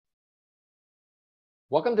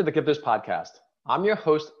Welcome to the Gifters Podcast. I'm your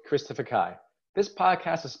host, Christopher Kai. This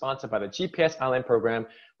podcast is sponsored by the GPS Online Program,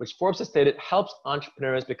 which Forbes has stated helps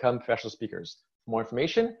entrepreneurs become professional speakers. For more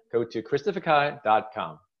information, go to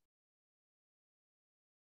christopherkai.com.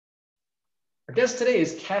 Our guest today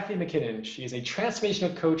is Cathy Mckinnon. She is a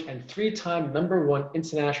transformational coach and three-time #1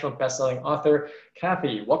 international best-selling author.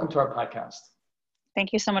 Cathy, welcome to our podcast.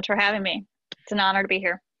 Thank you so much for having me. It's an honor to be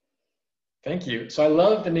here. Thank you. So I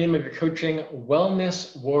love the name of your coaching,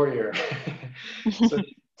 Wellness Warrior. So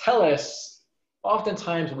tell us,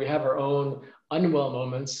 oftentimes we have our own unwell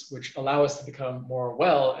moments, which allow us to become more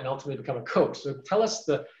well and ultimately become a coach. So tell us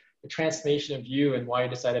the transformation of you and why you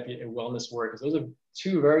decided to be a wellness warrior, because those are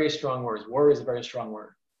two very strong words. Warrior is a very strong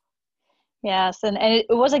word. Yes, and it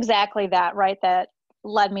was exactly that, right, that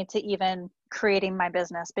led me to even creating my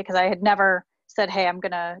business, because I had never said, hey, I'm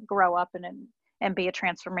going to grow up and be a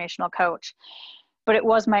transformational coach. But it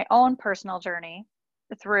was my own personal journey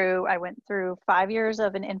I went through 5 years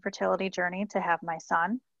of an infertility journey to have my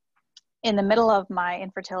son. In the middle of my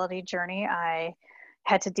infertility journey, I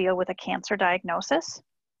had to deal with a cancer diagnosis.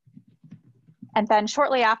 And then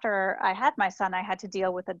shortly after I had my son, I had to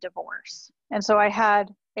deal with a divorce. And so I had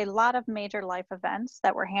a lot of major life events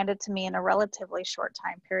that were handed to me in a relatively short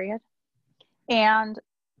time period. And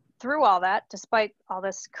through all that, despite all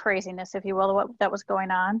this craziness, if you will, that was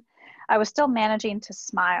going on, I was still managing to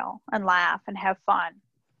smile and laugh and have fun.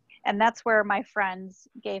 And that's where my friends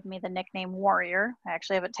gave me the nickname Warrior. I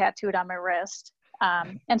actually have it tattooed on my wrist.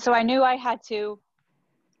 And so I knew I had to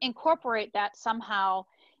incorporate that somehow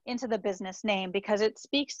into the business name, because it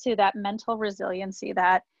speaks to that mental resiliency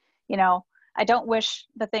that, I don't wish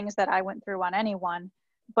the things that I went through on anyone,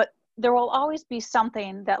 but there will always be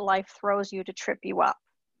something that life throws you to trip you up.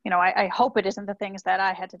 I hope it isn't the things that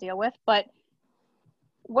I had to deal with, but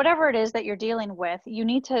whatever it is that you're dealing with, you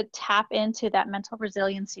need to tap into that mental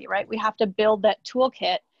resiliency, right? We have to build that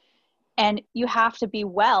toolkit, and you have to be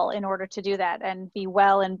well in order to do that, and be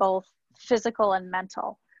well in both physical and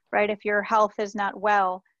mental, right? If your health is not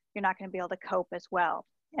well, you're not going to be able to cope as well.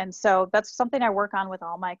 And so that's something I work on with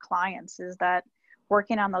all my clients, is that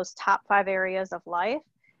working on those top 5 areas of life,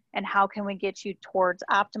 and how can we get you towards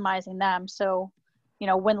optimizing them. So,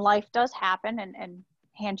 when life does happen and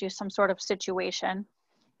hand you some sort of situation,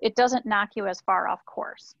 it doesn't knock you as far off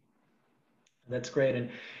course. That's great. And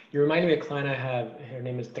you reminded me of a client I have. Her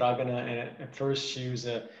name is Dragana, and at first she is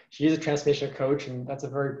a transformation coach, and that's a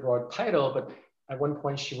very broad title. But at one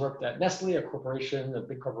point she worked at Nestle, a corporation, a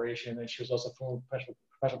big corporation, and she was also a former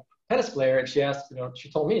professional tennis player. And she asked,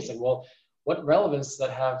 she told me, said, well, what relevance does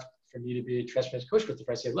that have for me to be a transformation coach? With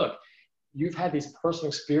I said, look, you've had these personal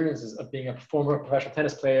experiences of being a former professional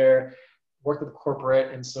tennis player, worked with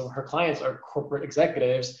corporate, and so her clients are corporate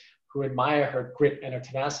executives who admire her grit and her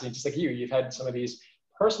tenacity, just like you. You've had some of these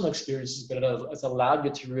personal experiences, but it's allowed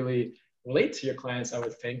you to really relate to your clients, I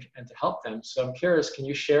would think, and to help them. So I'm curious, can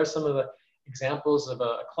you share some of the examples of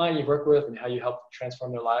a client you've worked with and how you help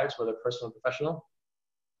transform their lives, whether personal or professional?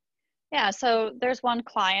 Yeah, so there's one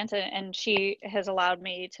client, and she has allowed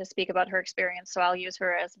me to speak about her experience, so I'll use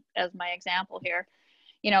her as my example here.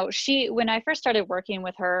 When I first started working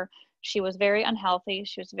with her, she was very unhealthy,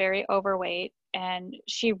 she was very overweight, and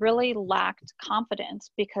she really lacked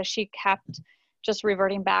confidence because she kept just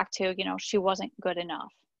reverting back to, she wasn't good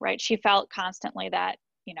enough, right? She felt constantly that,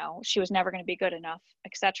 she was never going to be good enough,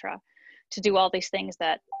 etc., to do all these things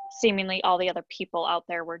that seemingly all the other people out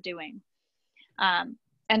there were doing.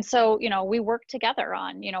 And so, we work together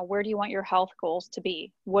on, where do you want your health goals to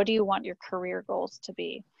be? What do you want your career goals to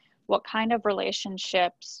be? What kind of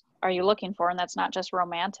relationships are you looking for? And that's not just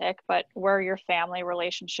romantic, but where are your family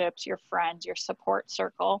relationships, your friends, your support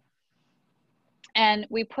circle? And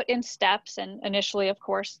we put in steps. And initially, of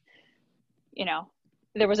course,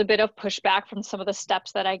 there was a bit of pushback from some of the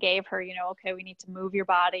steps that I gave her, okay, we need to move your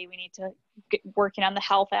body. We need to get working on the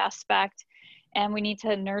health aspect. And we need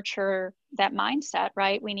to nurture that mindset,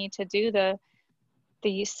 right? We need to do the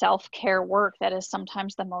self-care work that is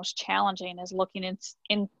sometimes the most challenging, is looking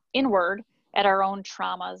inward at our own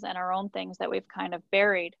traumas and our own things that we've kind of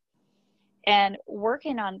buried. And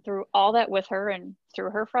working on through all that with her, and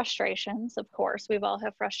through her frustrations, of course, we've all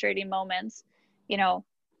had frustrating moments.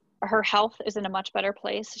 Her health is in a much better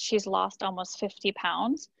place. She's lost almost 50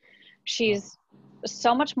 pounds. She's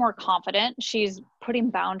so much more confident. She's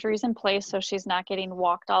putting boundaries in place so she's not getting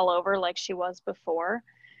walked all over like she was before.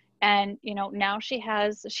 And, now she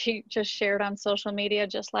just shared on social media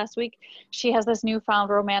just last week, she has this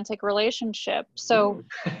newfound romantic relationship. So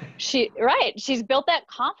she's built that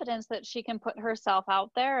confidence that she can put herself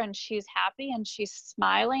out there, and she's happy and she's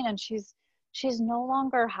smiling, and she's no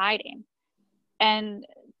longer hiding. And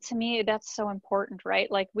to me, that's so important,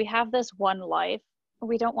 right? Like we have this one life.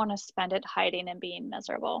 We don't want to spend it hiding and being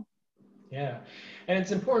miserable. Yeah. And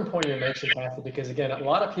it's an important point you mentioned, Kathy, because again, a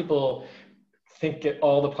lot of people think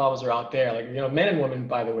all the problems are out there. Like, men and women,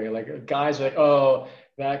 by the way, like guys are like, oh,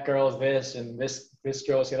 that girl's this and this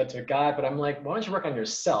girl's the other to a guy. But I'm like, why don't you work on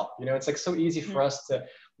yourself? It's like so easy for us to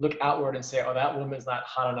look outward and say, oh, that woman's not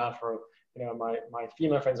hot enough, or my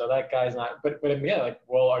female friends, oh, that guy's not. But yeah, like,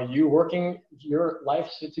 well, are you working your life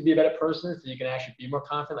to be a better person so you can actually be more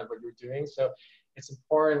confident, like what you're doing? So it's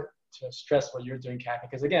important to stress what you're doing, Kathy,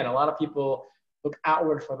 because again, a lot of people look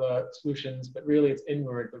outward for the solutions, but really it's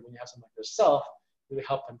inward. But when you have something like yourself, really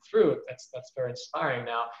help them through it. That's very inspiring.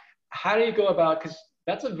 Now, how do you go about? Because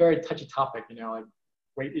that's a very touchy topic, like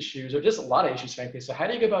weight issues or just a lot of issues, frankly. So how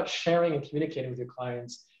do you go about sharing and communicating with your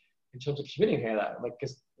clients in terms of communicating that? Like,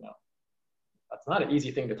 because that's not an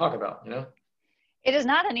easy thing to talk about. It is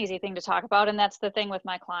not an easy thing to talk about, and that's the thing with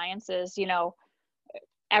my clients is,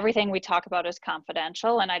 everything we talk about is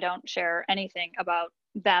confidential, and I don't share anything about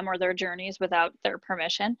them or their journeys without their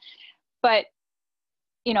permission. But,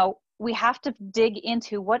 we have to dig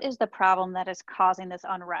into what is the problem that is causing this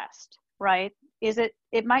unrest, right?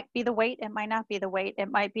 It might be the weight, it might not be the weight, it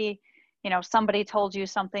might be, somebody told you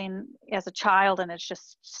something as a child and it's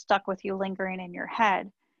just stuck with you lingering in your head.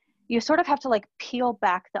 You sort of have to like peel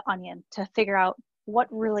back the onion to figure out what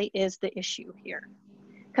really is the issue here.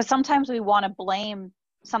 Because sometimes we want to blame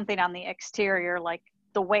something on the exterior, like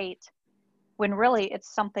the weight, when really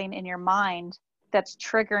it's something in your mind that's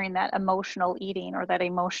triggering that emotional eating or that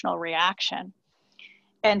emotional reaction.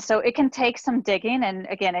 And so it can take some digging. And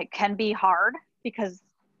again, it can be hard because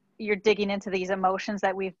you're digging into these emotions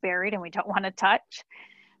that we've buried and we don't want to touch.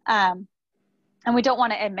 And we don't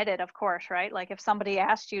want to admit it, of course, right? Like if somebody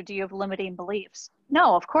asked you, do you have limiting beliefs?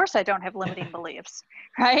 No, of course I don't have limiting beliefs,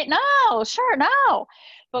 right? No, sure, no.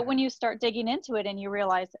 But when you start digging into it and you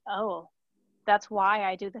realize, oh, that's why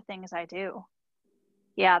I do the things I do.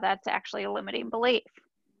 Yeah, that's actually a limiting belief.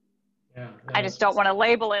 Yeah, I no, just don't want to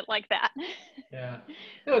label it like that. yeah.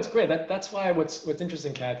 No, it's great. That's why what's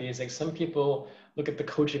interesting, Kathy, is like some people look at the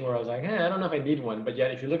coaching world like, hey, I don't know if I need one. But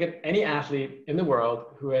yet if you look at any athlete in the world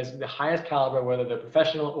who has the highest caliber, whether they're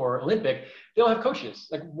professional or Olympic, they'll have coaches.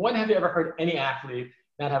 Like when have you ever heard any athlete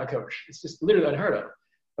not have a coach? It's just literally unheard of.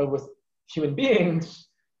 But with human beings,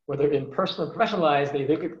 whether in personal or professional lives, they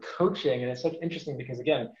look at coaching, and it's so interesting because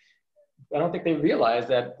again, I don't think they realize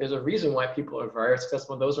that there's a reason why people are very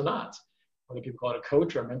successful and those are not. Whether people call it a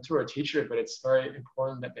coach or a mentor or a teacher, but it's very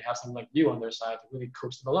important that they have someone like you on their side to really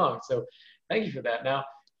coach them along. So thank you for that. Now,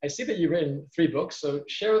 I see that you've written 3 books. So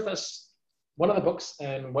share with us one of the books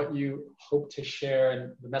and what you hope to share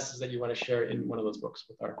and the message that you want to share in one of those books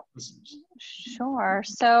with our listeners. Sure.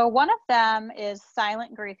 So one of them is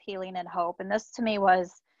Silent Grief, Healing, and Hope. And this to me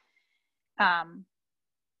was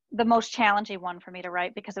the most challenging one for me to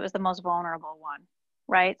write because it was the most vulnerable one,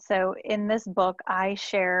 right? So in this book, I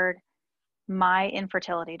shared my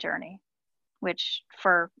infertility journey, which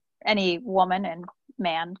for any woman and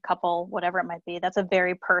man, couple, whatever it might be, that's a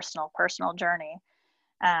very personal journey.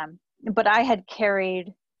 But I had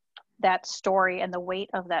carried that story and the weight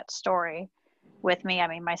of that story with me. I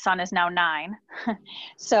mean, my son is now 9.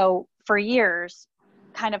 So for years,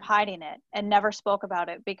 kind of hiding it and never spoke about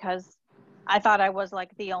it because I thought I was like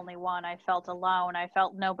the only one. I felt alone. I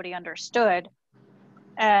felt nobody understood.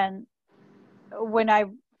 And when I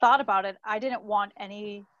thought about it, I didn't want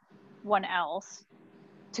anyone else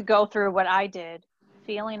to go through what I did,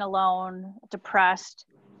 feeling alone, depressed,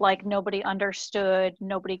 like nobody understood,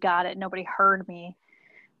 nobody got it, nobody heard me.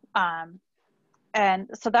 And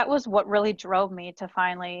so that was what really drove me to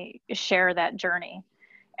finally share that journey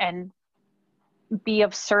and be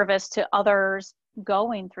of service to others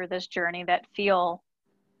going through this journey that feel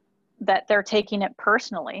that they're taking it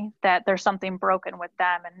personally, that there's something broken with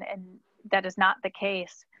them, and that is not the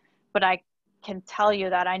case. But I can tell you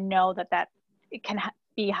that I know that it can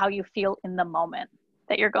be how you feel in the moment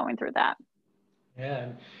that you're going through that. Yeah.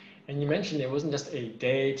 And you mentioned it wasn't just a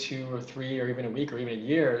day, 2 or 3, or even a week or even a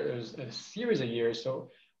year. It was a series of years. So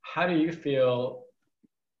how do you feel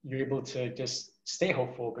you're able to just stay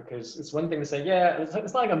hopeful? Because it's one thing to say, yeah, it's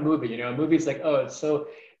not like a movie, a movie is like, oh, it's so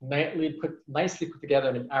nicely put together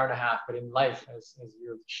in an hour and a half, but in life, as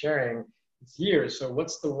you're sharing, it's years. So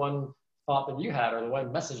what's the one thought that you had, or the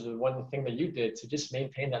one message, or the one thing that you did to just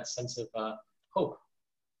maintain that sense of hope?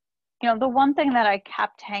 The one thing that I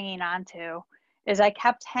kept hanging on to is I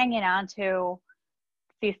kept hanging on to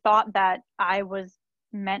the thought that I was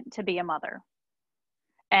meant to be a mother.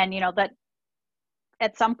 And, that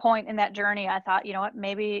at some point in that journey, I thought, you know what,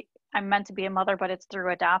 maybe I'm meant to be a mother, but it's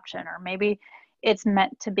through adoption, or maybe it's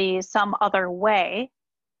meant to be some other way.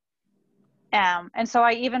 And so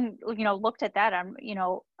I even, looked at that.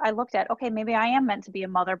 I looked at, okay, maybe I am meant to be a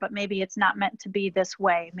mother, but maybe it's not meant to be this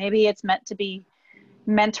way. Maybe it's meant to be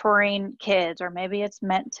mentoring kids, or maybe it's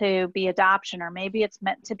meant to be adoption, or maybe it's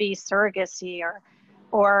meant to be surrogacy,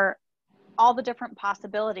 or all the different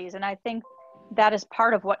possibilities. And I think that is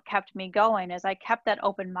part of what kept me going, is I kept that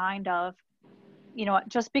open mind of,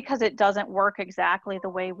 just because it doesn't work exactly the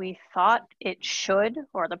way we thought it should,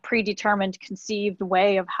 or the predetermined conceived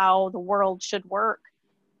way of how the world should work,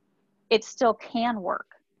 it still can work.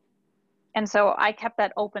 And so I kept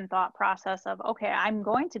that open thought process of, okay, I'm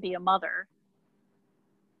going to be a mother.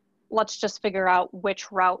 Let's just figure out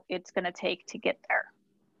which route it's going to take to get there.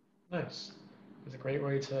 Nice. It's a great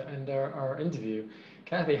way to end our interview.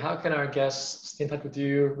 Cathy, how can our guests stay in touch with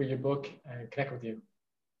you, read your book, and connect with you?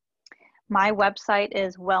 My website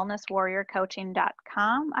is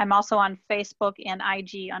wellnesswarriorcoaching.com. I'm also on Facebook and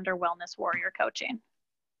IG under Wellness Warrior Coaching.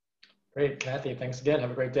 Great. Cathy, thanks again.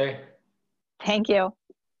 Have a great day. Thank you.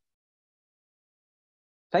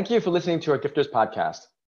 Thank you for listening to our Gifters podcast.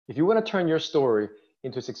 If you want to turn your story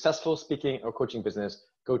into a successful speaking or coaching business,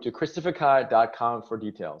 go to christopherkai.com for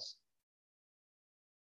details.